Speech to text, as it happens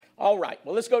All right,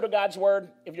 well, let's go to God's Word.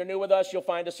 If you're new with us, you'll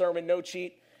find a sermon note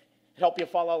sheet. Help you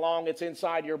follow along. It's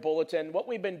inside your bulletin. What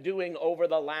we've been doing over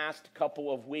the last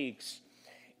couple of weeks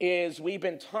is we've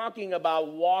been talking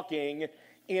about walking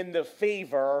in the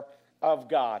favor of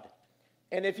God.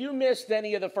 And if you missed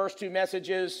any of the first two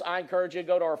messages, I encourage you to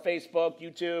go to our Facebook,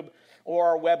 YouTube, or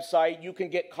our website. You can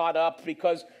get caught up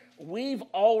because we've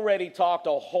already talked a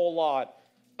whole lot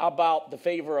about the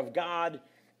favor of God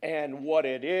and what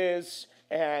it is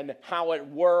and how it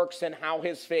works and how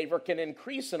his favor can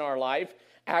increase in our life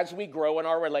as we grow in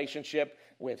our relationship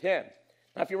with him.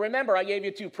 Now, if you remember, I gave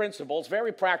you two principles,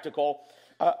 very practical,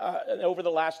 over the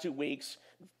last 2 weeks.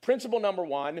 Principle number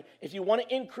one, if you want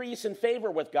to increase in favor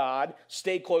with God,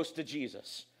 stay close to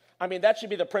Jesus. I mean, that should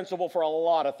be the principle for a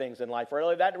lot of things in life.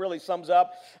 Really, that really sums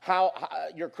up how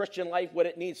your Christian life, what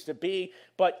it needs to be,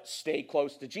 but stay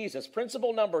close to Jesus.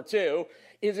 Principle number two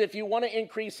is if you want to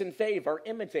increase in favor,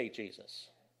 imitate Jesus.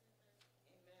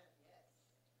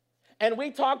 And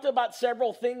we talked about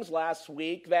several things last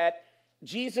week that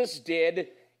Jesus did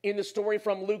in the story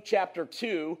from Luke chapter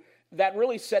 2 that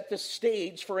really set the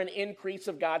stage for an increase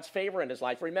of God's favor in his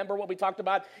life. Remember what we talked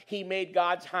about? He made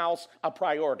God's house a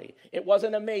priority. It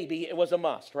wasn't a maybe, it was a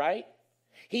must, right?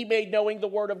 He made knowing the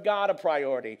word of God a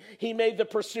priority. He made the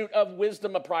pursuit of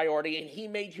wisdom a priority, and he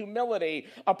made humility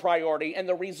a priority. And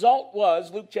the result was,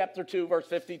 Luke chapter 2, verse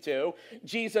 52,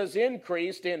 Jesus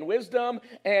increased in wisdom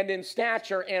and in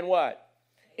stature and what?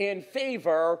 In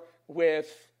favor with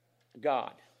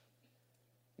God.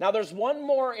 Now, there's one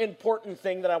more important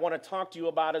thing that I want to talk to you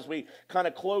about as we kind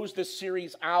of close this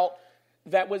series out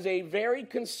that was a very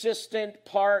consistent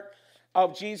part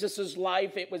of Jesus'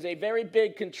 life. It was a very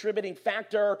big contributing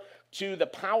factor to the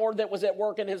power that was at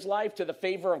work in his life, to the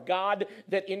favor of God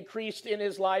that increased in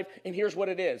his life. And here's what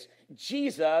it is.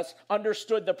 Jesus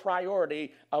understood the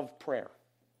priority of prayer.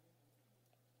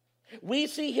 We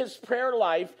see his prayer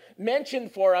life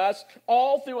mentioned for us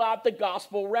all throughout the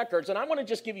gospel records. And I want to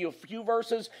just give you a few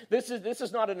verses. This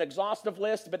is not an exhaustive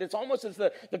list, but it's almost as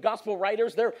the gospel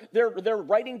writers, they're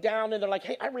writing down and they're like,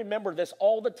 hey, I remember this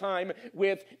all the time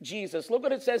with Jesus. Look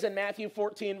what it says in Matthew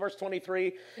 14, verse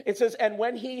 23. It says, and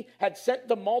when he had sent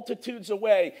the multitudes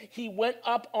away, he went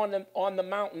up on the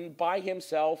mountain by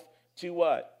himself to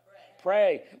what?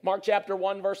 Pray. Mark chapter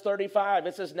 1, verse 35,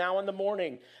 it says, now in the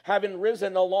morning, having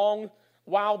risen a long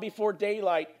while before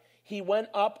daylight, he went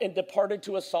up and departed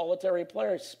to a solitary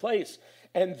place,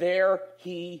 and there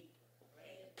he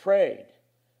prayed.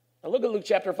 Now look at Luke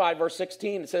chapter 5, verse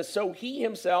 16. It says, so he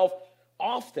himself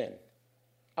often,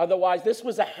 otherwise this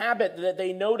was a habit that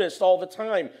they noticed all the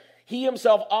time, he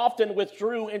himself often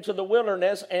withdrew into the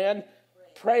wilderness and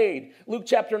prayed. Luke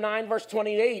chapter 9, verse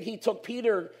 28, he took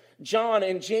Peter, John,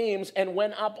 and James and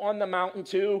went up on the mountain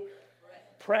to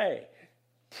pray.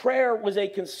 Prayer was a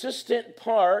consistent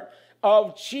part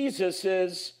of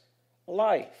Jesus'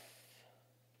 life.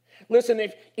 Listen,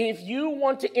 if you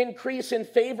want to increase in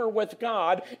favor with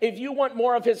God, if you want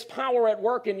more of his power at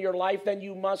work in your life, then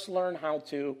you must learn how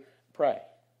to pray.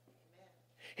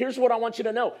 Here's what I want you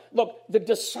to know. Look, the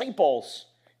disciples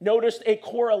noticed a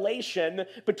correlation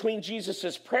between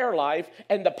Jesus' prayer life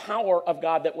and the power of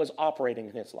God that was operating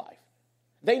in his life.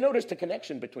 They noticed a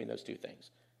connection between those two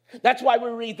things. That's why we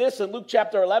read this in Luke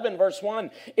chapter 11, verse 1.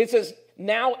 It says,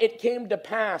 now it came to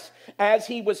pass as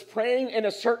he was praying in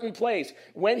a certain place,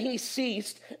 when he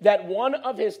ceased, that one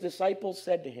of his disciples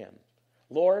said to him,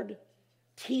 Lord,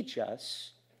 teach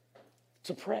us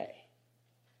to pray.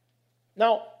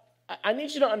 Now, I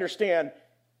need you to understand,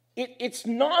 it's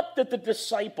not that the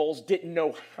disciples didn't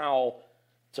know how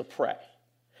to pray.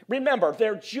 Remember,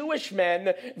 they're Jewish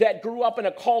men that grew up in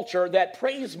a culture that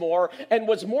prays more and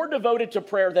was more devoted to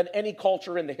prayer than any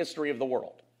culture in the history of the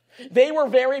world. They were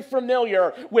very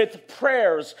familiar with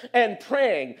prayers and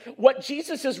praying. What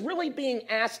Jesus is really being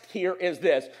asked here is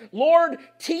this: Lord,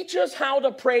 teach us how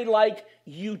to pray like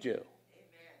you do.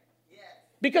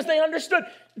 Because they understood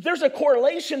there's a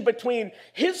correlation between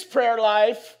his prayer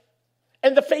life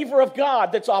and the favor of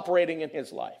God that's operating in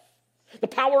his life. The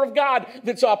power of God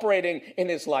that's operating in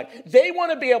his life. They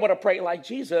want to be able to pray like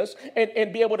Jesus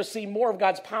and be able to see more of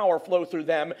God's power flow through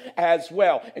them as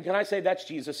well. And can I say that's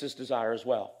Jesus' desire as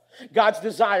well? God's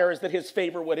desire is that his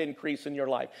favor would increase in your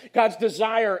life. God's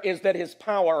desire is that his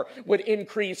power would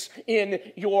increase in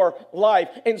your life.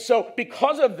 And so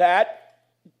because of that,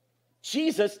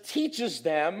 Jesus teaches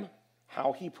them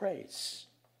how he prays.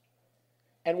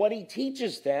 And what he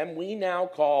teaches them, we now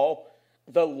call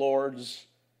the Lord's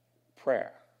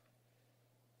Prayer.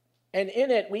 And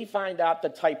in it, we find out the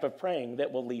type of praying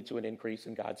that will lead to an increase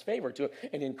in God's favor, to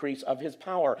an increase of his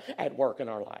power at work in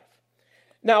our life.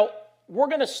 Now, We're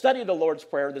going to study the Lord's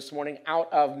Prayer this morning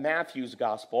out of Matthew's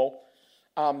gospel.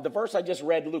 The verse I just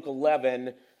read, Luke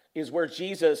 11, is where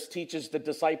Jesus teaches the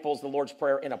disciples the Lord's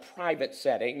Prayer in a private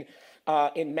setting.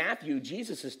 In Matthew,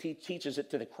 Jesus teaches it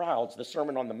to the crowds, the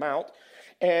Sermon on the Mount.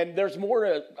 And there's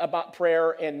more about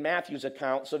prayer in Matthew's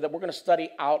account, so that we're going to study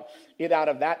out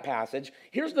of that passage.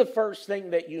 Here's the first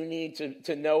thing that you need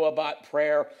to know about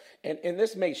prayer. And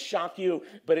this may shock you,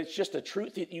 but it's just a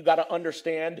truth that you got to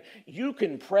understand. You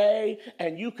can pray,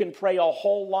 and you can pray a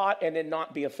whole lot and it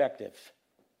not be effective.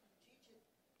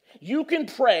 You can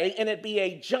pray and it be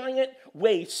a giant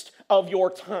waste of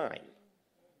your time.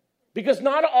 Because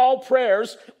not all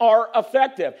prayers are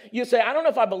effective. You say, I don't know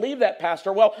if I believe that,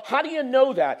 Pastor. Well, how do you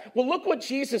know that? Well, look what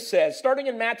Jesus says, starting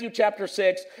in Matthew chapter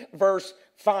 6, verse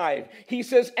 5. He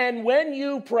says, and when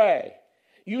you pray,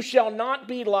 you shall not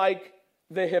be like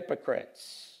the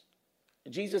hypocrites.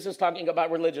 Jesus is talking about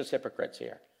religious hypocrites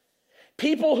here.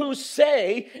 People who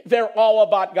say they're all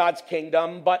about God's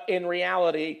kingdom, but in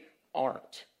reality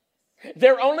aren't.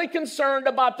 They're only concerned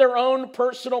about their own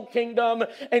personal kingdom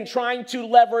and trying to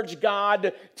leverage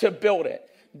God to build it.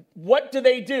 What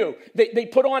do? They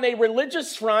put on a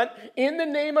religious front in the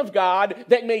name of God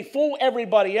that may fool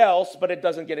everybody else, but it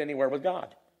doesn't get anywhere with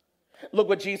God. Look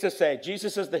what Jesus said.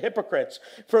 Jesus says the hypocrites,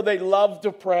 for they love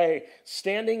to pray,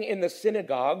 standing in the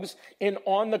synagogues and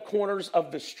on the corners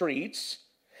of the streets,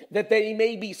 that they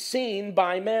may be seen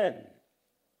by men.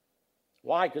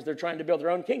 Why? Because they're trying to build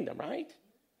their own kingdom, right?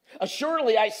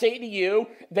 Assuredly, I say to you,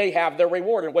 they have their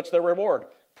reward. And what's their reward?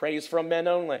 Praise from men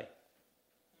only.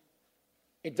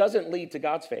 It doesn't lead to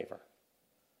God's favor.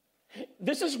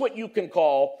 This is what you can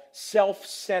call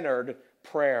self-centered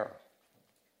prayer.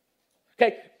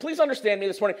 Okay, please understand me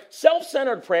this morning.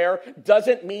 Self-centered prayer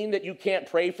doesn't mean that you can't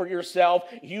pray for yourself.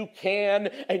 You can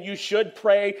and you should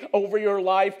pray over your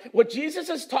life. What Jesus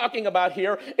is talking about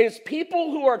here is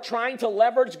people who are trying to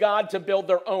leverage God to build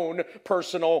their own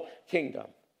personal kingdom.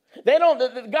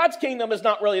 God's kingdom is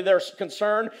not really their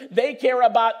concern. They care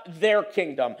about their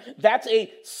kingdom. That's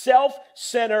a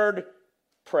self-centered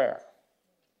prayer.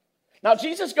 Now,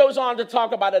 Jesus goes on to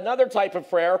talk about another type of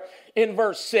prayer in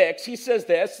verse 6. He says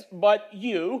this, but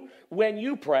you, when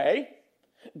you pray,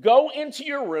 go into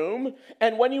your room,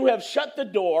 and when you have shut the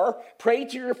door, pray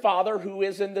to your Father who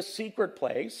is in the secret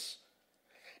place,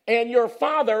 and your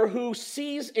Father who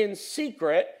sees in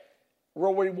secret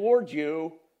will reward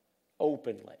you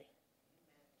openly.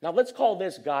 Now, let's call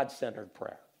this God-centered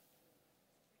prayer.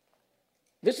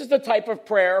 This is the type of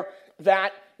prayer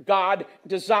that God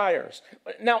desires.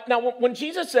 Now, when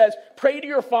Jesus says, pray to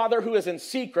your Father who is in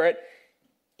secret,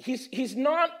 he's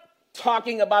not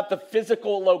talking about the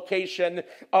physical location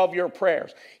of your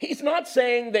prayers. He's not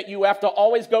saying that you have to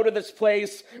always go to this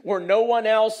place where no one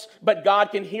else but God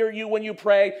can hear you when you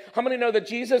pray. How many know that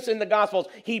Jesus in the Gospels,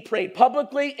 he prayed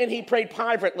publicly and he prayed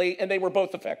privately, and they were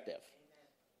both effective?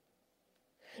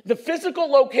 The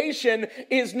physical location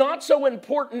is not so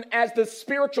important as the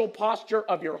spiritual posture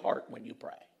of your heart when you pray.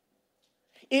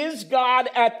 Is God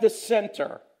at the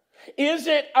center? Is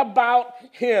it about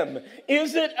him?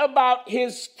 Is it about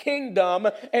his kingdom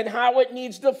and how it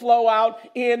needs to flow out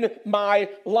in my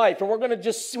life? And we're going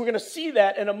to see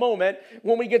that in a moment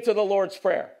when we get to the Lord's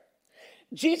Prayer.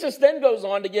 Jesus then goes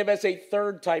on to give us a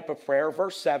third type of prayer,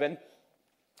 verse 7.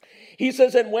 He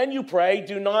says, and when you pray,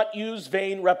 do not use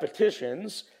vain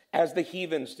repetitions as the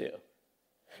heathens do,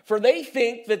 for they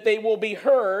think that they will be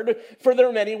heard for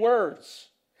their many words.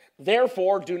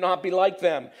 Therefore, do not be like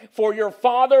them, for your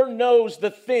Father knows the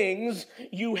things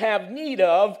you have need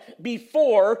of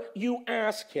before you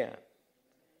ask him.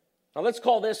 Now, let's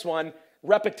call this one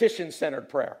repetition-centered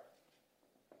prayer.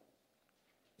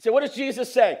 So what does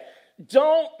Jesus say?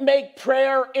 Don't make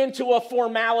prayer into a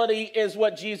formality is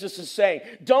what Jesus is saying.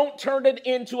 Don't turn it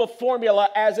into a formula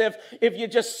as if you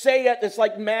just say it, it's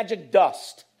like magic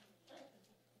dust.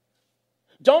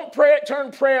 Don't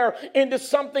turn prayer into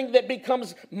something that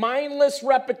becomes mindless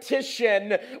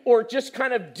repetition or just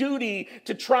kind of duty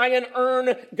to try and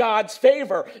earn God's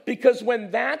favor. Because when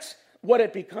that's what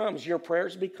it becomes, your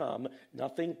prayers become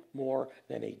nothing more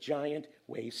than a giant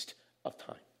waste of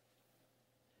time.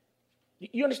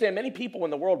 You understand, many people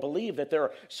in the world believe that there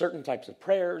are certain types of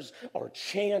prayers or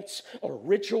chants or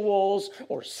rituals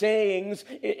or sayings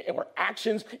or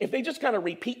actions. If they just kind of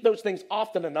repeat those things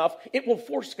often enough, it will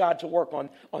force God to work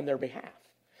on their behalf.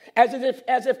 As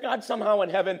if God somehow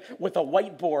in heaven with a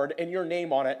whiteboard and your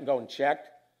name on it and going, check.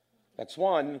 That's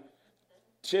 1.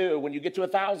 2, when you get to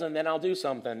 1,000, then I'll do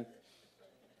something.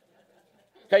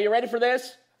 Okay, you ready for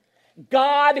this?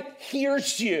 God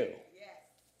hears you.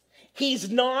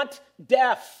 He's not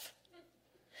deaf.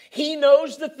 He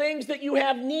knows the things that you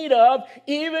have need of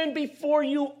even before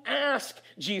you ask,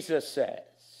 Jesus says.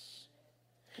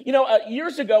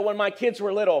 Years ago when my kids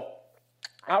were little,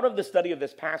 out of the study of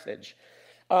this passage,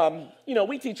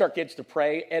 we teach our kids to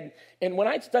pray. And when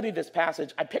I studied this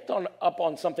passage, I picked up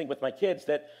on something with my kids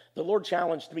that the Lord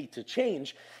challenged me to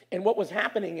change. And what was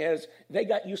happening is they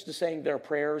got used to saying their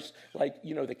prayers, like,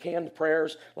 the canned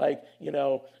prayers, like,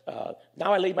 now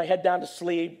I lay my head down to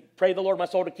sleep, pray the Lord my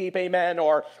soul to keep, amen.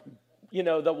 Or,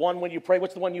 the one when you pray,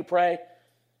 what's the one you pray?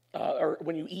 Or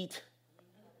when you eat?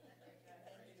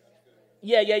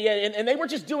 Yeah. And they were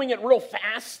just doing it real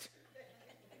fast.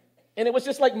 And it was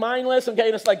just like mindless, okay?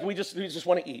 And it's like, we just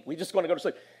want to eat. We just want to go to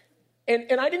sleep.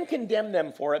 And I didn't condemn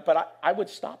them for it, but I would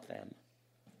stop them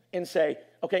and say,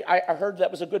 okay, I heard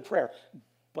that was a good prayer,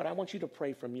 but I want you to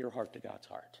pray from your heart to God's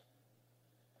heart.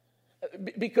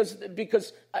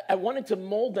 Because I wanted to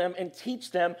mold them and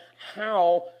teach them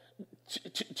how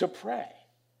to pray.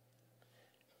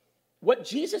 What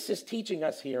Jesus is teaching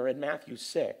us here in Matthew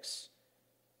 6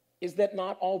 is that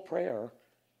not all prayer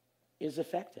is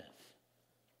effective.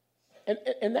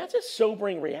 And that's a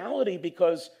sobering reality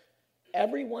because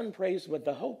everyone prays with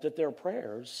the hope that their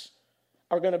prayers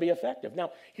are going to be effective.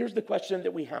 Now, here's the question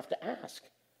that we have to ask.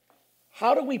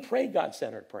 How do we pray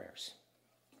God-centered prayers?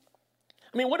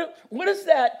 I mean, what does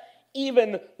that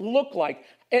even look like?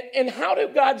 And how do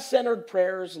God-centered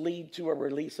prayers lead to a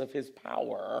release of his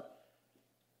power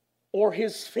or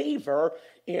his favor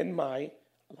in my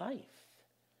life?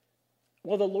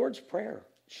 Well, the Lord's Prayer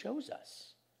shows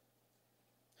us.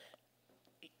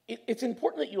 It's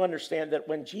important that you understand that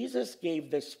when Jesus gave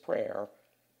this prayer,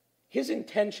 his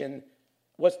intention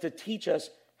was to teach us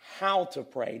how to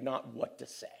pray, not what to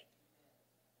say.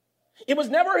 It was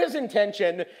never his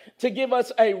intention to give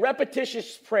us a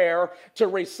repetitious prayer to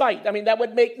recite. I mean, that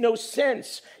would make no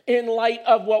sense in light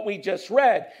of what we just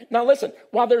read. Now listen,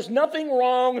 while there's nothing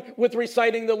wrong with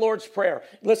reciting the Lord's Prayer,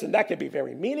 listen, that could be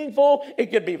very meaningful.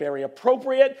 It could be very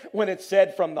appropriate when it's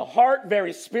said from the heart,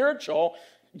 very spiritual.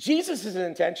 Jesus'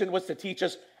 intention was to teach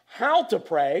us how to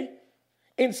pray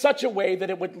in such a way that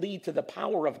it would lead to the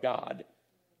power of God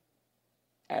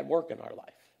at work in our life.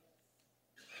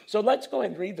 So let's go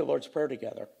ahead and read the Lord's Prayer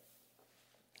together.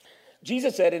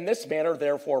 Jesus said, in this manner,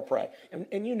 therefore, pray.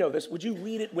 And you know this. Would you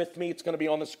read it with me? It's going to be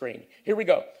on the screen. Here we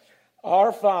go.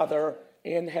 Our Father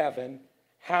in heaven,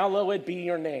 hallowed be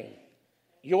your name.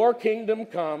 Your kingdom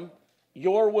come,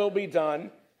 your will be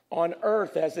done on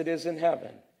earth as it is in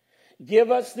heaven.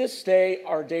 Give us this day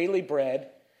our daily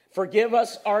bread. Forgive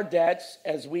us our debts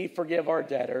as we forgive our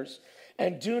debtors.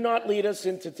 And do not lead us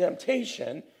into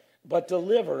temptation, but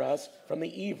deliver us from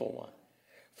the evil one.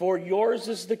 For yours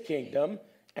is the kingdom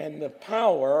and the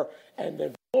power and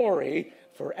the glory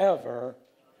forever.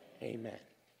 Amen.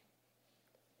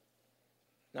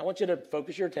 Now I want you to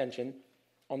focus your attention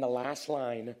on the last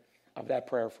line of that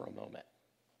prayer for a moment.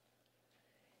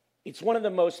 It's one of the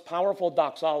most powerful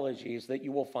doxologies that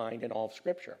you will find in all of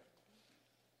Scripture.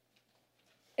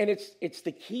 And it's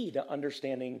the key to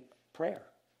understanding prayer.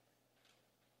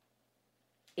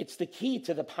 It's the key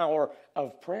to the power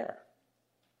of prayer.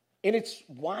 And it's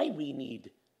why we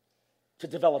need to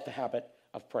develop the habit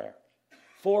of prayer.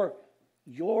 For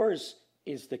yours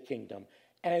is the kingdom,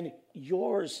 and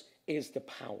yours is the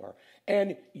power,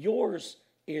 and yours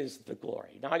is the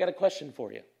glory. Now I got a question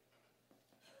for you.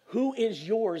 Who is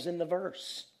yours in the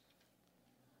verse?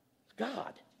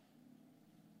 God.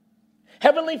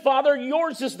 Heavenly Father,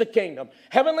 yours is the kingdom.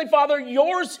 Heavenly Father,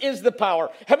 yours is the power.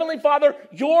 Heavenly Father,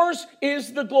 yours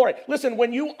is the glory. Listen,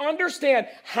 when you understand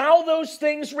how those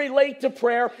things relate to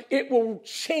prayer, it will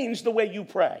change the way you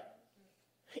pray.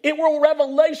 It will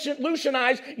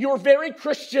revolutionize your very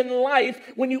Christian life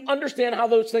when you understand how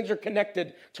those things are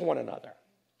connected to one another.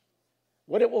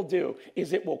 What it will do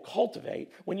is it will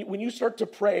cultivate, when you start to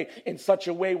pray in such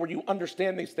a way where you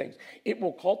understand these things, it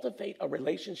will cultivate a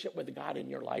relationship with God in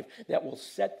your life that will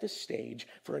set the stage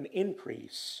for an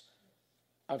increase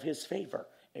of his favor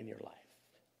in your life.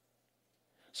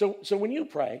 So when you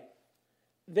pray,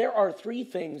 there are three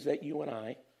things that you and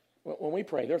I, when we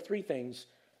pray, there are three things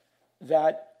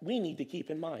that we need to keep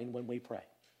in mind when we pray.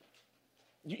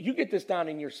 You get this down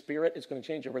in your spirit, it's going to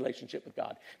change your relationship with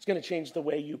God. It's going to change the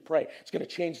way you pray. It's going to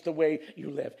change the way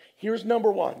you live. Here's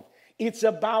number one. It's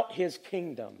about his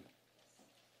kingdom.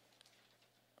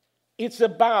 It's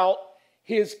about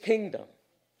his kingdom.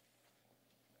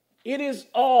 It is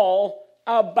all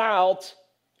about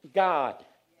God.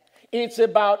 It's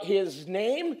about his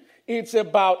name. It's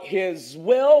about his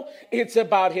will. It's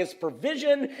about his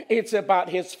provision. It's about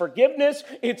his forgiveness.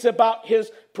 It's about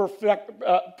his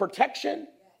protection.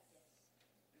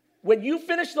 When you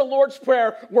finish the Lord's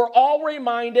Prayer, we're all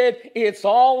reminded it's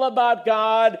all about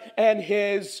God and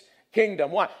his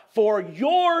kingdom. Why? For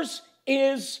yours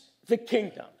is the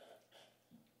kingdom.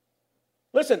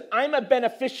 Listen, I'm a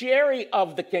beneficiary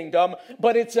of the kingdom,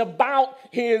 but it's about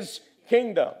his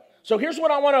kingdom. So here's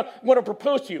what I want to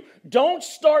propose to you. Don't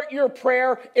start your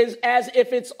prayer as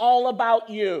if it's all about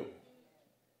you.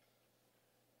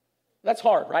 That's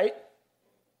hard, right?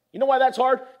 You know why that's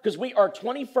hard? Because we are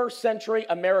 21st century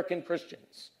American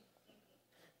Christians.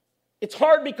 It's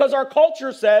hard because our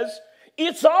culture says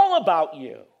it's all about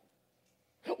you.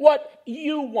 What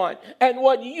you want and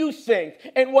what you think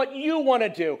and what you want to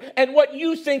do and what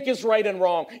you think is right and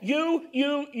wrong. You.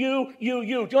 Do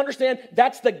you understand?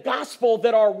 That's the gospel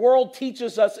that our world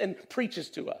teaches us and preaches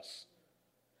to us.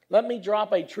 Let me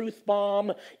drop a truth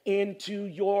bomb into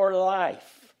your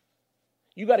life.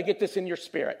 You got to get this in your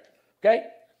spirit, okay?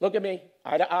 Look at me,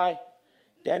 eye to eye.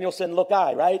 Danielson, look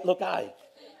eye, right? Look eye.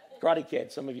 Karate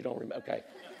Kid, some of you don't remember. Okay.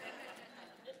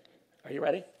 Are you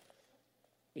ready?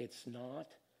 It's not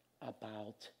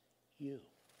about you.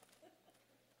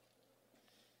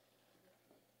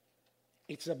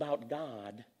 It's about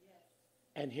God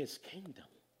and his kingdom.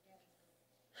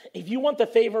 If you want the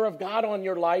favor of God on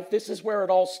your life, this is where it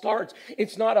all starts.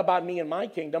 It's not about me and my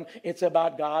kingdom. It's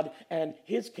about God and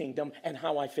his kingdom and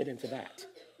how I fit into that.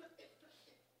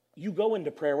 You go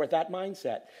into prayer with that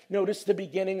mindset. Notice the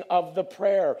beginning of the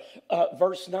prayer,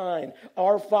 verse 9.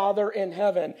 Our Father in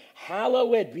heaven,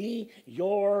 hallowed be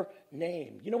your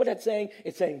name. You know what that's saying?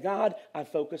 It's saying, God, I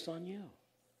focus on you.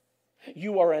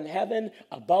 You are in heaven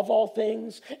above all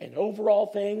things and over all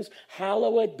things.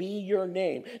 Hallowed be your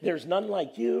name. There's none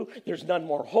like you. There's none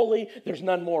more holy. There's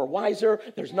none more wiser.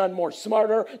 There's none more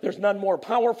smarter. There's none more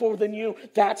powerful than you.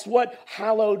 That's what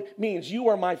hallowed means. You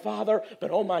are my Father, but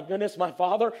oh my goodness, my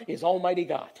Father is Almighty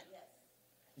God.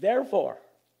 Therefore,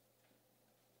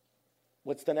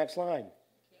 what's the next line?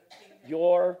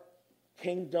 Your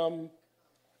kingdom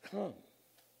come.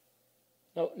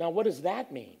 Now, what does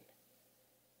that mean?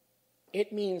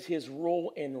 It means his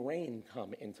rule and reign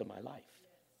come into my life.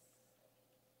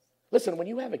 Listen, when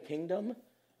you have a kingdom,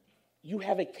 you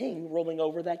have a king ruling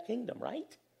over that kingdom,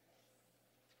 right?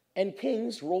 And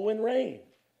kings rule and reign.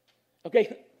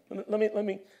 Okay, let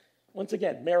me, once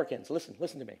again, Americans, listen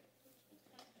to me.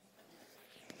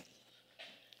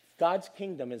 God's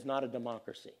kingdom is not a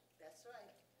democracy. That's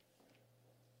right.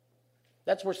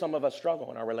 That's where some of us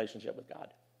struggle in our relationship with God.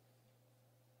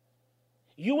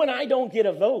 You and I don't get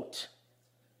a vote.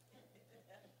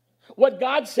 What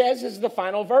God says is the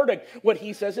final verdict. What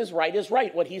he says is right is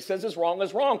right. What he says is wrong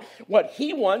is wrong. What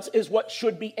he wants is what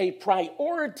should be a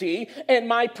priority and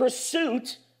my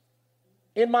pursuit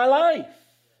in my life.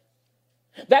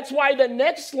 That's why the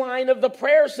next line of the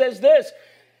prayer says this: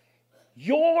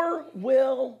 your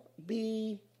will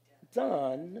be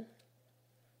done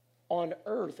on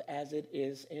earth as it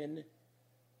is in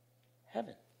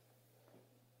heaven.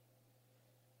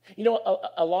 You know,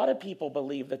 a lot of people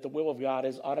believe that the will of God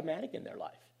is automatic in their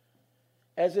life.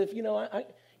 As if,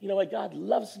 God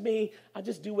loves me, I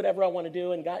just do whatever I want to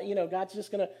do, and God, God's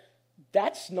just going to.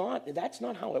 That's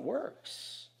not how it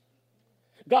works.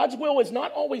 God's will is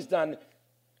not always done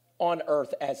on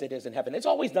earth as it is in heaven. It's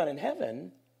always done in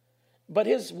heaven, but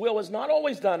his will is not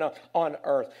always done on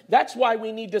earth. That's why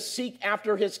we need to seek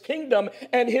after his kingdom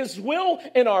and his will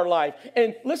in our life.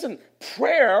 And listen,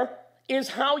 prayer is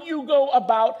how you go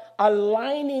about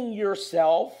aligning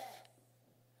yourself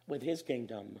with his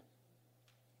kingdom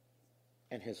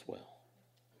and his will.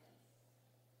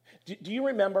 Do you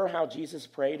remember how Jesus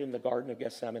prayed in the Garden of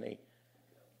Gethsemane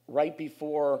right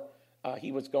before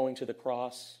he was going to the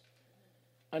cross?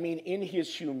 I mean, in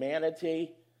his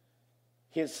humanity,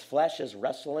 his flesh is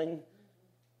wrestling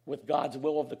with God's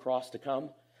will of the cross to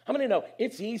come. How many know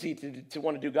it's easy to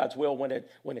want to do God's will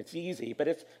when it's easy,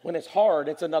 but when it's hard,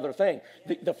 it's another thing.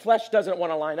 The flesh doesn't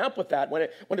want to line up with that.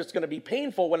 When it's going to be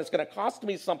painful, when it's going to cost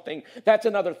me something, that's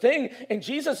another thing. And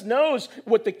Jesus knows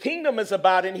what the kingdom is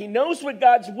about, and he knows what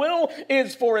God's will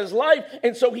is for his life.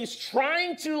 And so he's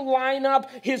trying to line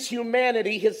up his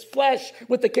humanity, his flesh,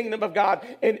 with the kingdom of God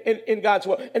and in God's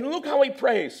will. And look how he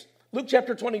prays. Luke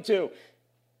chapter 22.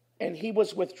 And he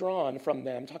was withdrawn from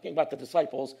them, talking about the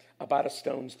disciples, about a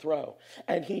stone's throw.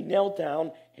 And he knelt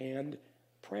down and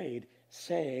prayed,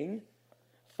 saying,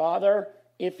 Father,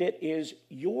 if it is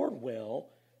your will,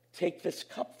 take this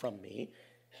cup from me.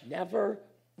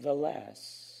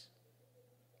 Nevertheless,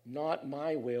 not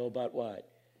my will, but what?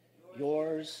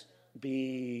 Yours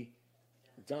be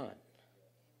done.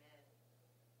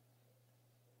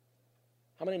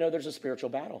 How many know there's a spiritual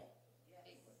battle?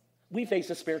 We face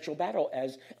a spiritual battle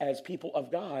as people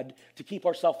of God to keep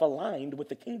ourselves aligned with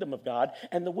the kingdom of God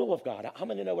and the will of God. How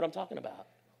many know what I'm talking about?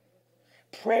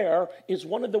 Prayer is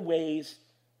one of the ways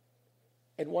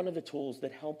and one of the tools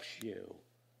that helps you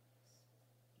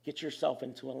get yourself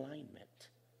into alignment.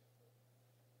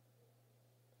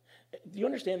 Do you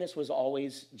understand this was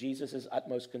always Jesus'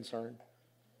 utmost concern?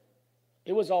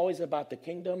 It was always about the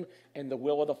kingdom and the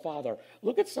will of the Father.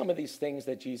 Look at some of these things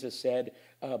that Jesus said.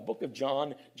 Book of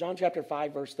John chapter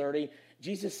 5, verse 30.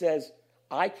 Jesus says,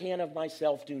 I can of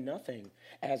myself do nothing.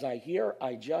 As I hear,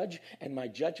 I judge, and my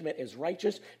judgment is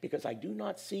righteous, because I do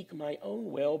not seek my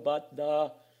own will, but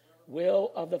the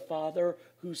will of the Father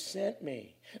who sent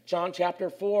me. John chapter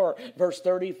 4, verse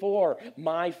 34,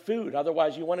 my food.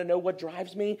 Otherwise, you want to know what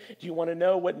drives me? Do you want to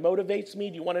know what motivates me?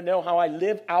 Do you want to know how I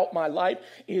live out my life?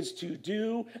 Is to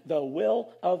do the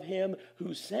will of him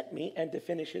who sent me and to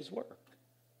finish his work.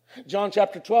 John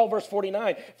chapter 12, verse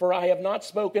 49, for I have not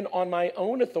spoken on my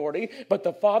own authority, but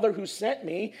the Father who sent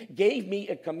me gave me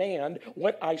a command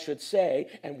what I should say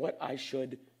and what I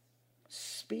should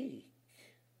speak.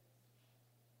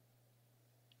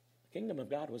 The kingdom of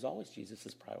God was always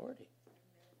Jesus' priority.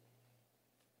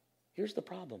 Here's the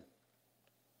problem.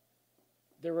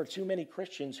 There are too many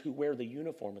Christians who wear the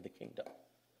uniform of the kingdom.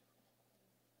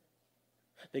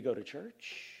 They go to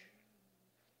church.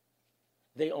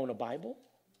 They own a Bible.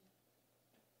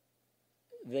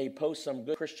 They post some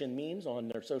good Christian memes on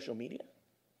their social media.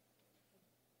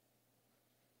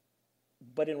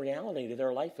 But in reality,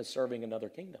 their life is serving another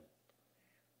kingdom.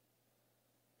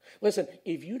 Listen,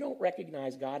 if you don't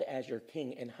recognize God as your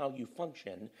king and how you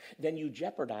function, then you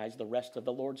jeopardize the rest of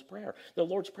the Lord's Prayer. The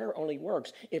Lord's Prayer only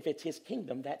works if it's his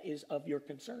kingdom that is of your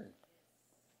concern.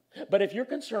 But if you're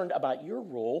concerned about your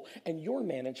role and your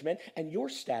management and your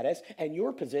status and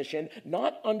your position,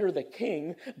 not under the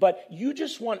king, but you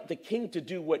just want the king to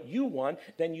do what you want,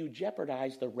 then you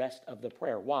jeopardize the rest of the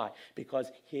prayer. Why?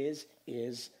 Because his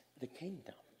is the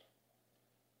kingdom.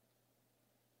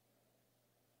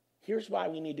 Here's why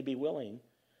we need to be willing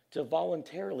to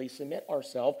voluntarily submit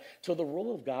ourselves to the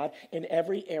rule of God in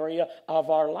every area of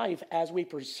our life as we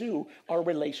pursue our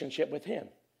relationship with him.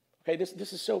 Okay,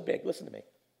 this is so big. Listen to me.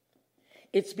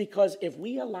 It's because if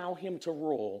we allow him to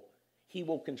rule, he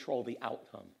will control the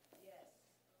outcome.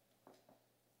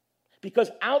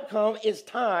 Because outcome is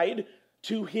tied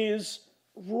to his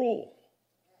rule.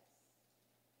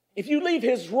 If you leave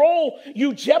his role,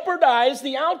 you jeopardize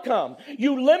the outcome.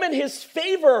 You limit his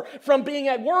favor from being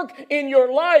at work in your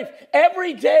life.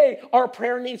 Every day, our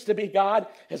prayer needs to be, God,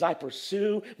 as I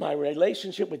pursue my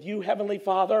relationship with you, Heavenly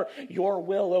Father, your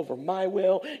will over my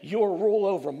will, your rule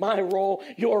over my rule,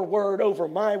 your word over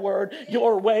my word,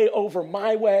 your way over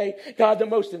my way. God, the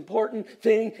most important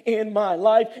thing in my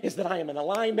life is that I am in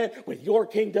alignment with your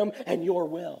kingdom and your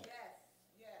will.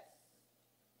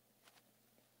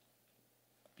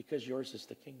 Because yours is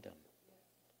the kingdom.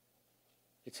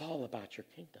 It's all about your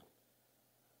kingdom.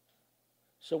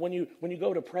 So when you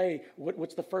go to pray,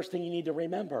 what's the first thing you need to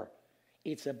remember?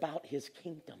 It's about his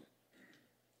kingdom.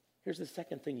 Here's the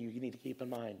second thing you need to keep in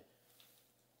mind.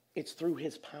 It's through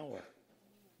his power.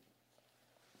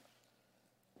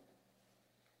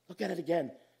 Look at it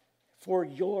again. For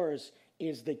yours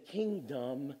is the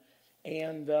kingdom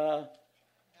and the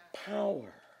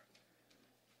power.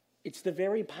 It's the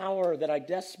very power that I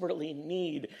desperately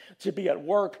need to be at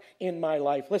work in my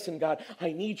life. Listen, God,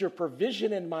 I need your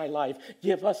provision in my life.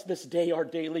 Give us this day our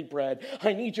daily bread.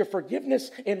 I need your forgiveness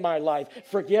in my life.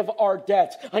 Forgive our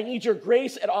debts. I need your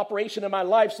grace at operation in my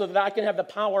life so that I can have the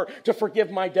power to forgive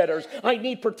my debtors. I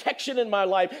need protection in my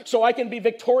life so I can be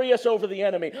victorious over the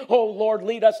enemy. Oh, Lord,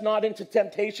 lead us not into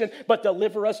temptation, but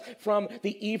deliver us from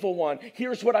the evil one.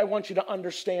 Here's what I want you to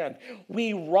understand.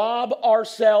 We rob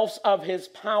ourselves of his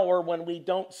power when we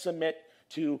don't submit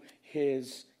to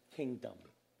his kingdom.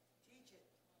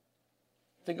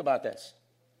 Think about this.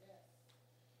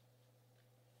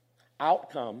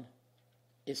 Outcome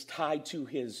is tied to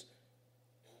his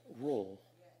rule,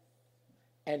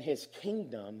 and his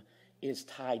kingdom is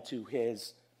tied to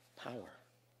his power.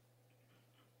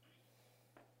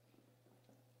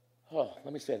 Oh,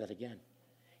 let me say that again.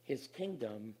 His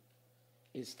kingdom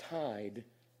is tied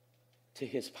to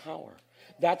his power.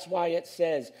 That's why it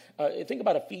says, think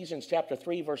about Ephesians chapter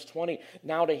 3, verse 20.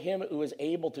 Now to him who is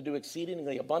able to do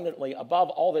exceedingly abundantly above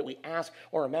all that we ask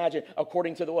or imagine,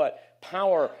 according to the what?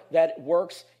 Power that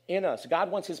works in us.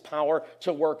 God wants his power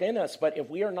to work in us, but if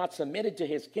we are not submitted to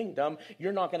his kingdom,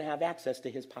 you're not going to have access to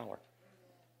his power.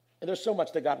 And there's so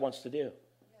much that God wants to do.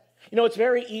 You know, it's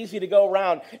very easy to go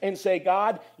around and say,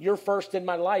 God, you're first in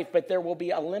my life, but there will be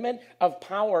a limit of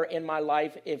power in my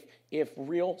life if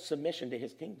real submission to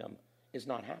his kingdom is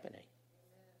not happening.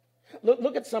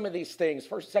 Look at some of these things.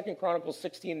 First, 2 Chronicles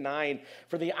 16:9.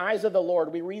 For the eyes of the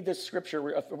Lord, we read this scripture,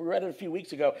 we read it a few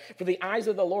weeks ago. For the eyes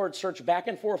of the Lord search back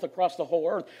and forth across the whole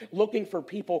earth, looking for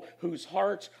people whose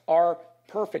hearts are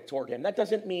perfect toward him. That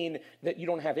doesn't mean that you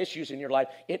don't have issues in your life.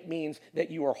 It means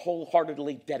that you are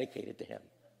wholeheartedly dedicated to him.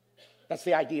 That's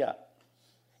the idea.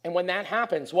 And when that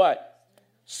happens, what?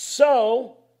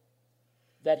 So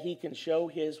that he can show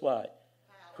his what?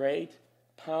 Great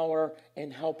power in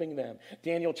helping them.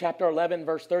 Daniel chapter 11,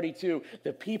 verse 32,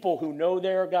 the people who know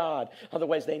their God,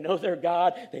 otherwise they know their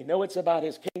God, they know it's about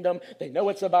his kingdom, they know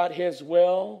it's about his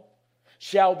will,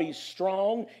 shall be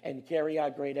strong and carry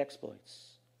out great exploits.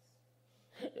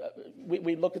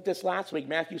 We looked at this last week,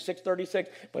 Matthew 6:36,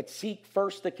 but seek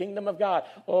first the kingdom of God.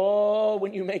 Oh,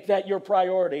 when you make that your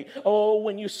priority. Oh,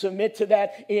 when you submit to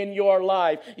that in your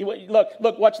life.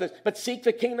 Look, watch this. But seek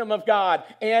the kingdom of God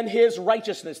and his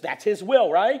righteousness. That's his will,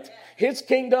 right? His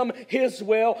kingdom, his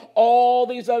will, all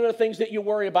these other things that you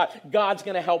worry about. God's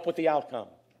going to help with the outcome.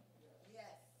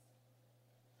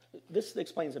 This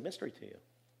explains a mystery to you.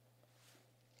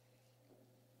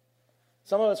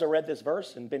 Some of us have read this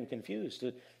verse and been confused.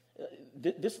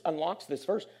 This unlocks this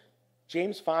verse.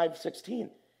 James 5:16.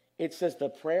 It says the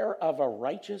prayer of a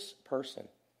righteous person.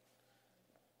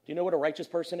 Do you know what a righteous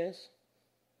person is?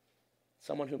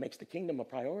 Someone who makes the kingdom a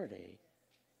priority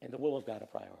and the will of God a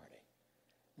priority.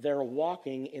 They're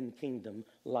walking in kingdom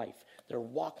life. They're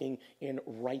walking in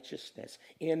righteousness,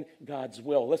 in God's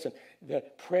will. Listen, the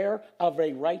prayer of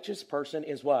a righteous person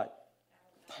is what?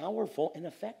 Powerful and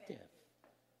effective.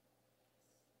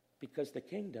 Because the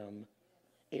kingdom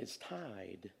is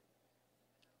tied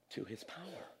to his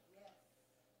power.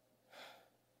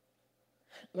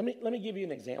 Let me give you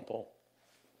an example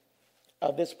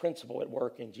of this principle at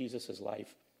work in Jesus'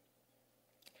 life.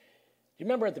 You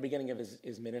remember at the beginning of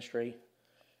his ministry,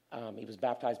 he was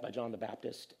baptized by John the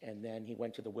Baptist, and then he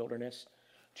went to the wilderness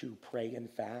to pray and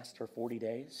fast for 40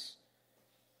 days.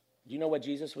 Do you know what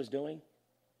Jesus was doing?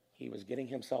 He was getting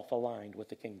himself aligned with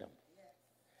the kingdom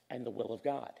and the will of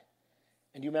God.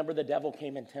 And you remember the devil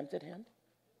came and tempted him?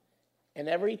 And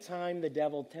every time the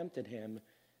devil tempted him,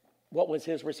 what was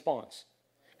his response?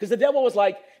 Because the devil was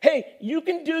like, hey, you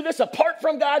can do this apart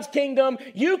from God's kingdom.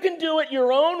 You can do it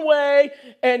your own way.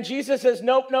 And Jesus says,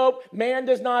 nope. Man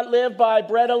does not live by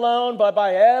bread alone, but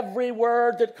by every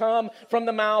word that comes from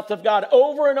the mouth of God.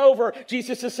 Over and over,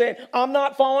 Jesus is saying, I'm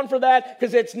not falling for that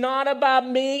because it's not about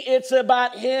me. It's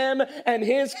about him and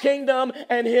his kingdom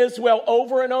and his will.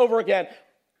 Over and over again.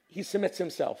 He submits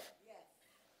himself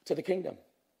to the kingdom.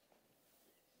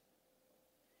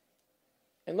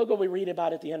 And look what we read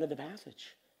about at the end of the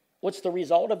passage. What's the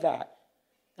result of that?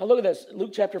 Now look at this.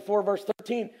 Luke chapter 4, verse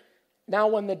 13. Now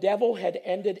when the devil had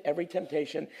ended every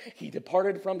temptation, he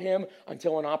departed from him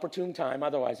until an opportune time.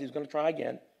 Otherwise, he's going to try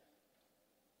again.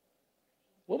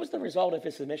 What was the result of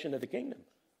his submission to the kingdom?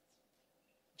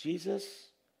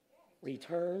 Jesus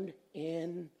returned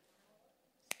in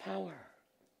power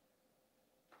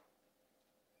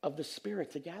of the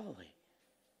Spirit to Galilee.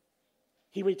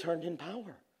 He returned in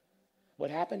power.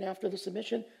 What happened after the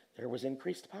submission? There was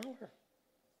increased power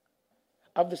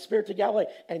of the Spirit to Galilee.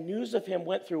 And news of him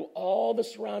went through all the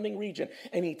surrounding region.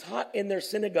 And he taught in their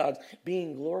synagogues,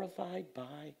 being glorified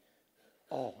by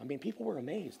all. I mean, people were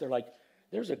amazed. They're like,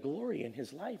 there's a glory in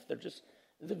his life.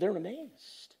 They're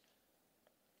amazed.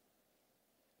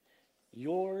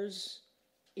 Yours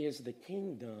is the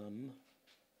kingdom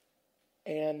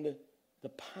and the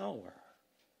power.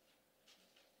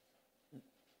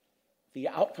 The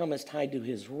outcome is tied to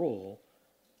his rule,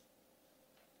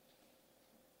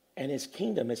 and his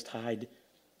kingdom is tied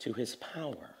to his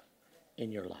power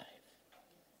in your life.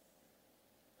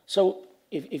 So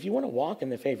if you want to walk in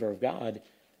the favor of God,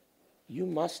 you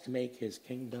must make his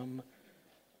kingdom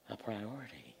a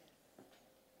priority.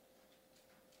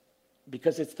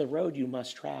 Because it's the road you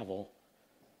must travel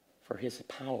for his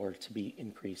power to be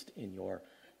increased in your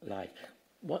life.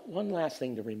 One last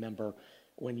thing to remember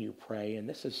when you pray, and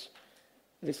this is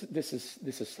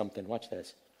something. Watch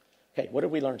this. Okay, what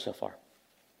have we learned so far?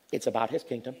 It's about his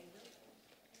kingdom.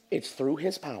 It's through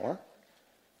his power.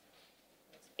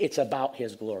 It's about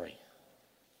his glory.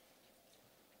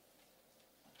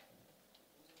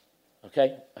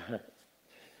 Okay?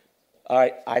 All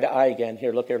right, eye to eye again.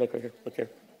 Here, look here.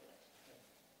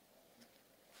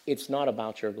 It's not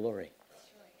about your glory.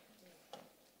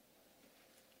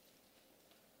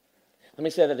 Let me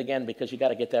say that again because you got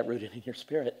to get that rooted in your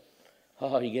spirit.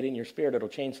 Oh, you get in your spirit, it'll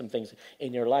change some things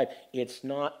in your life. It's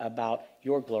not about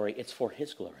your glory, it's for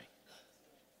his glory.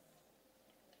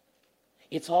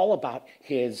 It's all about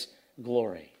his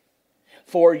glory.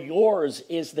 For yours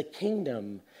is the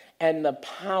kingdom and the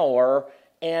power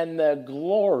and the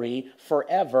glory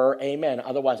forever. Amen.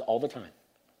 Otherwise, all the time.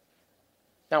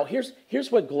 Now,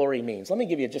 here's what glory means. Let me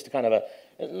give you just a kind of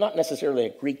not necessarily a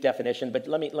Greek definition, but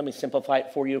let me simplify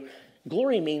it for you.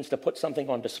 Glory means to put something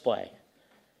on display.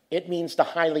 It means to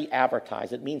highly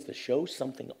advertise. It means to show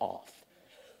something off.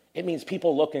 It means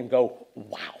people look and go,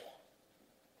 wow.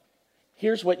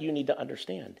 Here's what you need to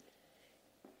understand.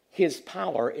 His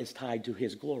power is tied to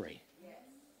his glory.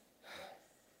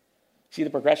 See the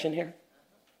progression here?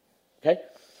 Okay?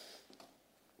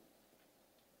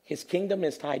 His kingdom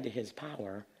is tied to his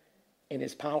power, and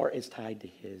his power is tied to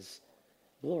his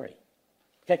glory.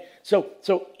 Okay? So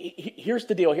here's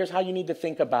the deal. Here's how you need to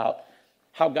think about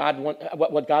how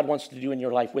what God wants to do in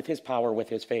your life with his power, with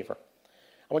his favor.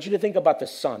 I want you to think about the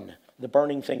sun, the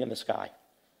burning thing in the sky.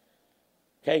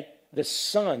 Okay? The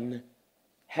sun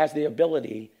has the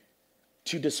ability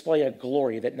to display a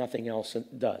glory that nothing else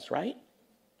does, right?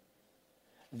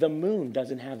 The moon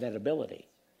doesn't have that ability.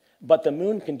 But the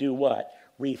moon can do what?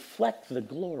 Reflect the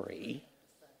glory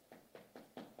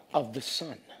of the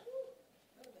sun.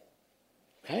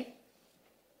 Okay?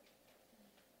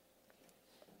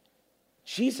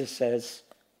 Jesus says,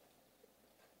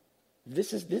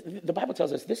 the Bible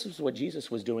tells us this is what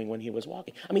Jesus was doing when he was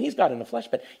walking. I mean, he's God in the flesh,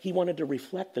 but he wanted to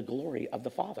reflect the glory of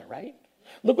the Father, right?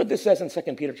 Look what this says in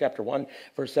 2 Peter chapter 1,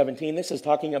 verse 17. This is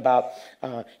talking about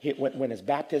when his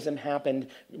baptism happened.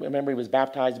 Remember, he was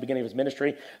baptized at the beginning of his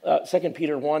ministry. 2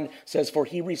 Peter 1 says, for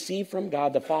he received from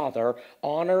God the Father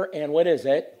honor and what is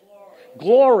it?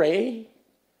 Glory.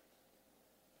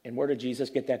 And where did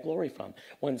Jesus get that glory from?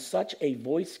 When such a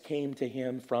voice came to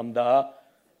him from the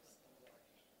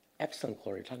excellent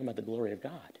glory. We're talking about the glory of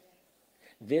God.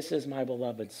 This is my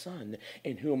beloved Son,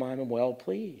 in whom I am well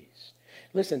pleased.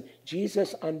 Listen,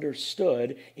 Jesus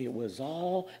understood it was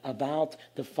all about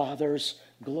the Father's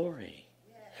glory.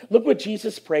 Look what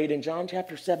Jesus prayed in John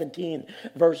chapter 17,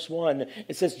 verse 1.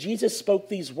 It says, Jesus spoke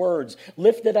these words,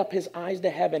 lifted up his eyes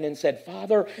to heaven and said,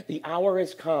 Father, the hour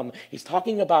has come. He's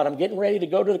talking about him getting ready to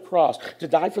go to the cross, to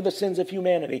die for the sins of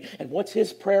humanity. And what's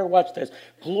his prayer? Watch this.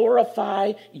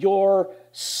 Glorify your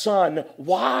Son.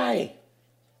 Why?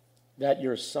 That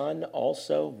your Son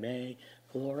also may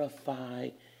glorify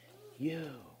you.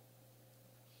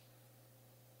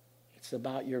 It's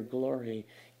about your glory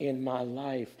in my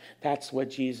life. That's what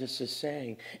Jesus is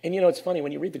saying. And you know, it's funny,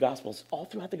 when you read the Gospels, all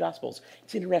throughout the Gospels,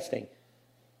 it's interesting.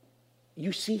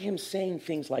 You see him saying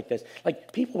things like this.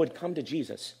 Like, people would come to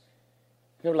Jesus.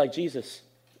 They were like, Jesus,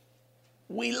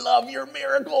 we love your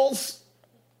miracles.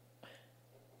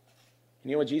 And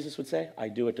you know what Jesus would say? I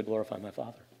do it to glorify my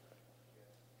Father.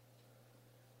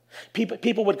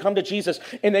 People would come to Jesus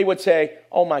and they would say,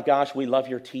 oh my gosh, we love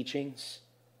your teachings.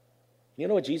 You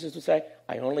know what Jesus would say?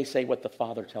 I only say what the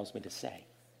Father tells me to say.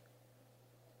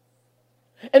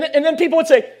 And then people would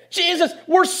say, Jesus,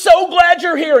 we're so glad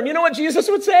you're here. And you know what Jesus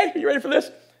would say? Are you ready for this?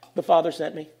 The Father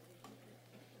sent me.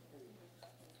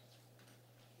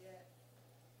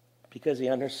 Because he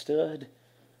understood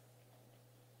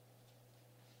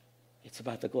it's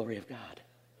about the glory of God.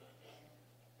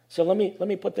 So let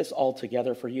me put this all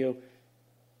together for you.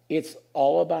 It's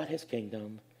all about his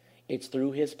kingdom. It's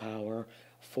through his power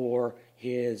for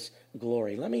his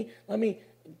glory. Let me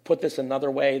put this another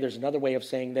way. There's another way of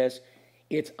saying this.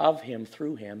 It's of him,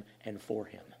 through him, and for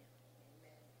him.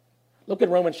 Look at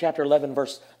Romans chapter 11,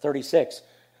 verse 36.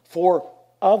 For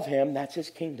of him, that's his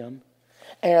kingdom,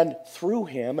 and through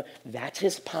him, that's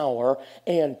his power,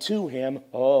 and to him,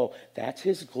 oh, that's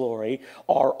his glory,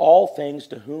 are all things,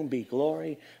 to whom be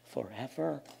glory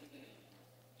forever.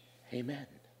 Amen.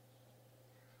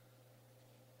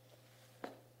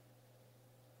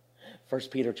 1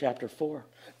 Peter chapter 4,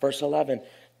 verse 11,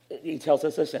 he tells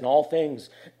us this, in all things,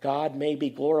 God may be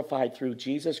glorified through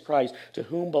Jesus Christ, to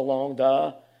whom belong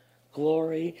the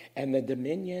glory and the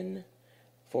dominion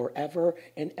forever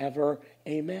and ever.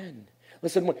 Amen.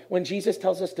 Listen, when Jesus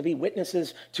tells us to be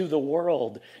witnesses to the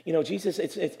world, you know, Jesus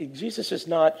is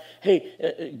not,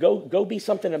 hey, go be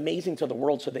something amazing to the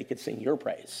world so they could sing your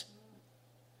praise.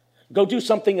 Go do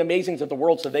something amazing to the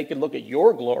world so they can look at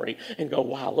your glory and go,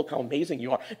 wow, look how amazing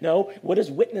you are. No, what is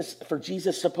witness for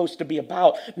Jesus supposed to be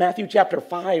about? Matthew chapter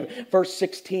 5, verse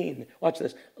 16. Watch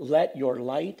this. Let your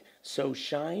light so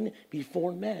shine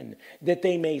before men that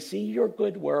they may see your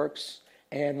good works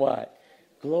and what?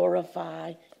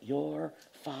 Glorify your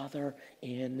Father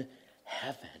in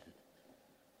heaven.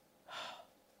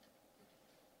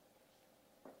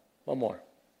 One more.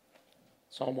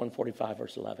 Psalm 145,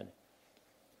 verse 11.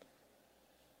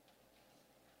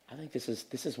 I think this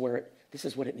is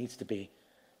what it needs to be.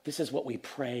 This is what we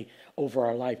pray over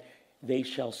our life. They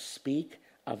shall speak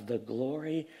of the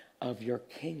glory of your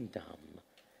kingdom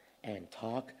and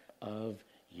talk of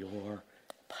your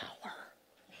power.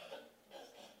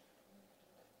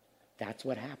 That's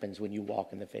what happens when you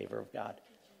walk in the favor of God.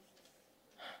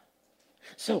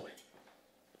 So,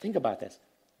 think about this.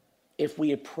 If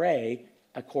we pray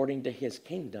according to his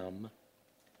kingdom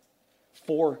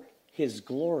for his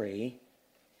glory,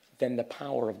 then the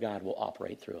power of God will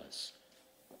operate through us.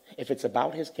 If it's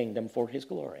about his kingdom for his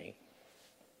glory,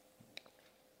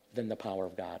 then the power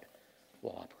of God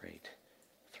will operate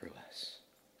through us.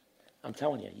 I'm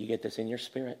telling you, you get this in your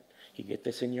spirit. You get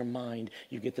this in your mind.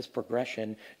 You get this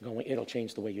progression going. It'll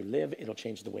change the way you live. It'll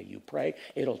change the way you pray.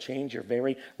 It'll change your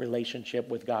very relationship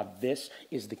with God. This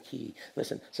is the key.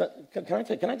 Listen, so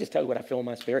can I just tell you what I feel in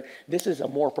my spirit? This is a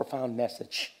more profound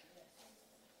message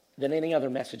than any other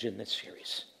message in this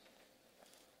series.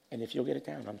 And if you'll get it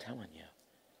down, I'm telling you,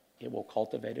 it will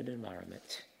cultivate an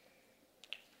environment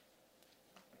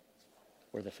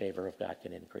where the favor of God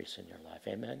can increase in your life.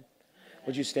 Amen?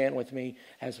 Would you stand with me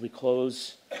as we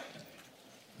close?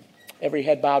 Every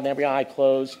head bowed and every eye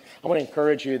closed. I want to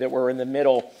encourage you that we're in the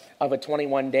middle of a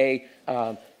 21-day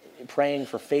praying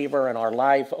for favor in our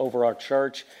life over our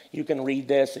church. You can read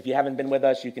this. If you haven't been with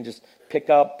us, you can just pick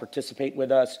up, participate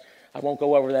with us. I won't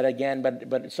go over that again,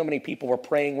 but so many people were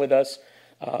praying with us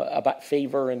about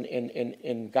favor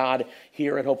in God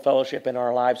here at Hope Fellowship in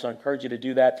our lives. So I encourage you to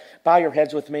do that. Bow your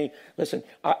heads with me. Listen,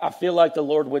 I feel like the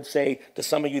Lord would say to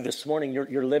some of you this morning,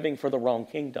 you're living for the wrong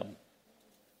kingdom.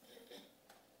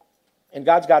 And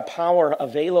God's got power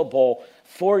available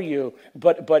for you,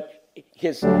 but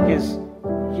his kingdom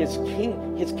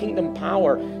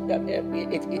power,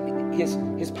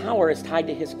 his power is tied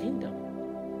to his kingdom.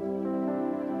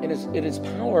 And his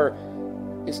power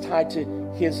is tied to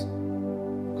his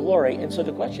glory. And so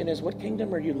the question is, what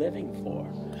kingdom are you living for?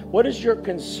 What is your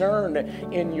concern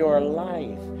in your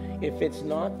life? If it's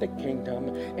not the kingdom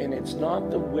and it's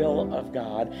not the will of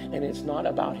God and it's not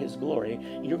about his glory,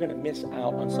 you're going to miss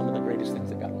out on some of the greatest things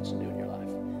that God wants to do in your life.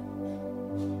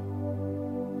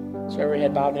 So every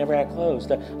head bowed and every eye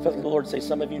closed. I felt like the Lord say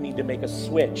some of you need to make a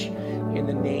switch in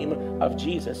the name of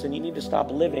Jesus. And you need to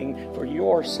stop living for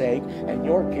your sake and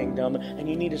your kingdom. And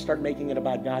you need to start making it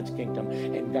about God's kingdom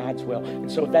and God's will.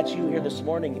 And so if that's you here this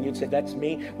morning and you'd say, that's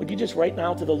me, would you just right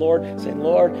now to the Lord say,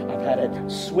 Lord, I've had it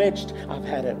switched. I've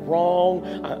had it wrong.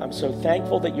 I'm so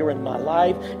thankful that you're in my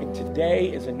life. And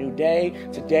today is a new day.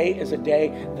 Today is a day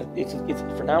that it's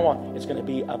from now on, it's going to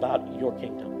be about your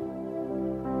kingdom.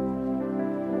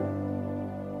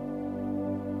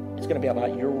 It's going to be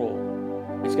about your rule.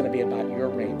 It's going to be about your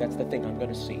reign. That's the thing I'm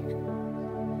going to seek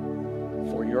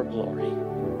for your glory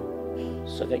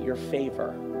so that your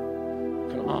favor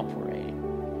can operate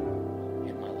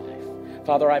in my life.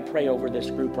 Father, I pray over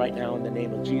this group right now in the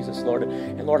name of Jesus, Lord.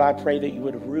 And Lord, I pray that you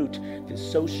would root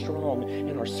this so strong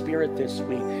in our spirit this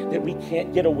week that we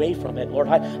can't get away from it. Lord,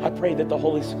 I pray that the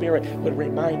Holy Spirit would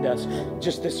remind us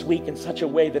just this week in such a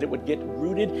way that it would get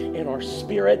rooted in our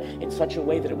spirit, in such a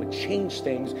way that it would change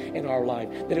things in our life,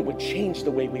 that it would change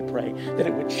the way we pray, that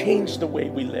it would change the way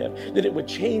we live, that it would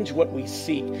change what we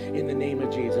seek in the name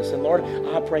of Jesus. And Lord,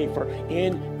 I pray for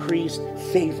increased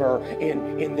favor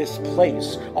in this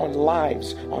place, on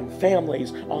lives, on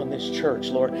families, on this church,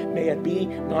 Lord. May it be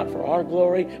not for our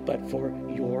glory, but for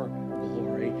your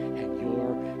glory and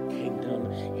your kingdom.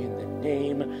 In the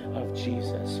name of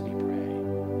Jesus, we pray.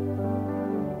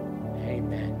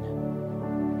 Amen.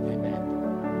 Amen.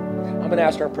 I'm going to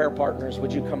ask our prayer partners,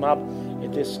 would you come up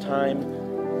at this time?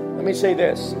 Let me say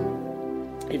this.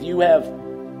 If you have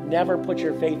never put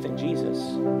your faith in Jesus,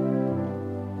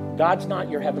 God's not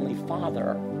your heavenly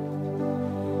Father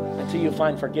until you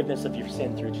find forgiveness of your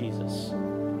sin through Jesus.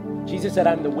 Jesus said,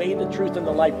 I'm the way, the truth, and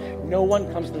the life. No one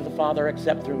comes to the Father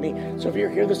except through me. So if you're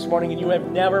here this morning and you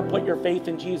have never put your faith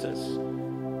in Jesus,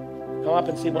 come up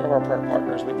and see one of our prayer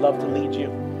partners. We'd love to lead you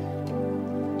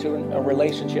to a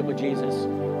relationship with Jesus.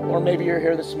 Or maybe you're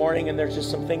here this morning and there's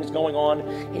just some things going on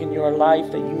in your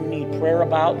life that you need prayer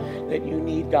about, that you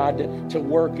need God to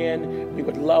work in. We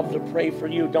would love to pray for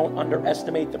you. Don't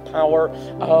underestimate the power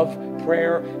of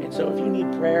prayer. And so if you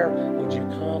need prayer, would you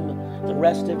come? The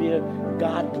rest of you,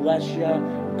 God bless you.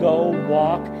 Go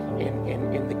walk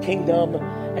in the kingdom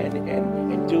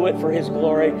and do it for his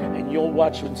glory. And you'll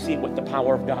watch and see what the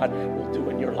power of God will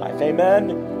do in your life. Amen.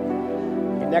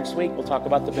 And next week, we'll talk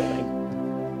about the building.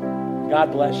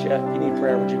 God bless you. If you need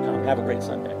prayer, would you come? Have a great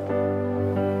Sunday.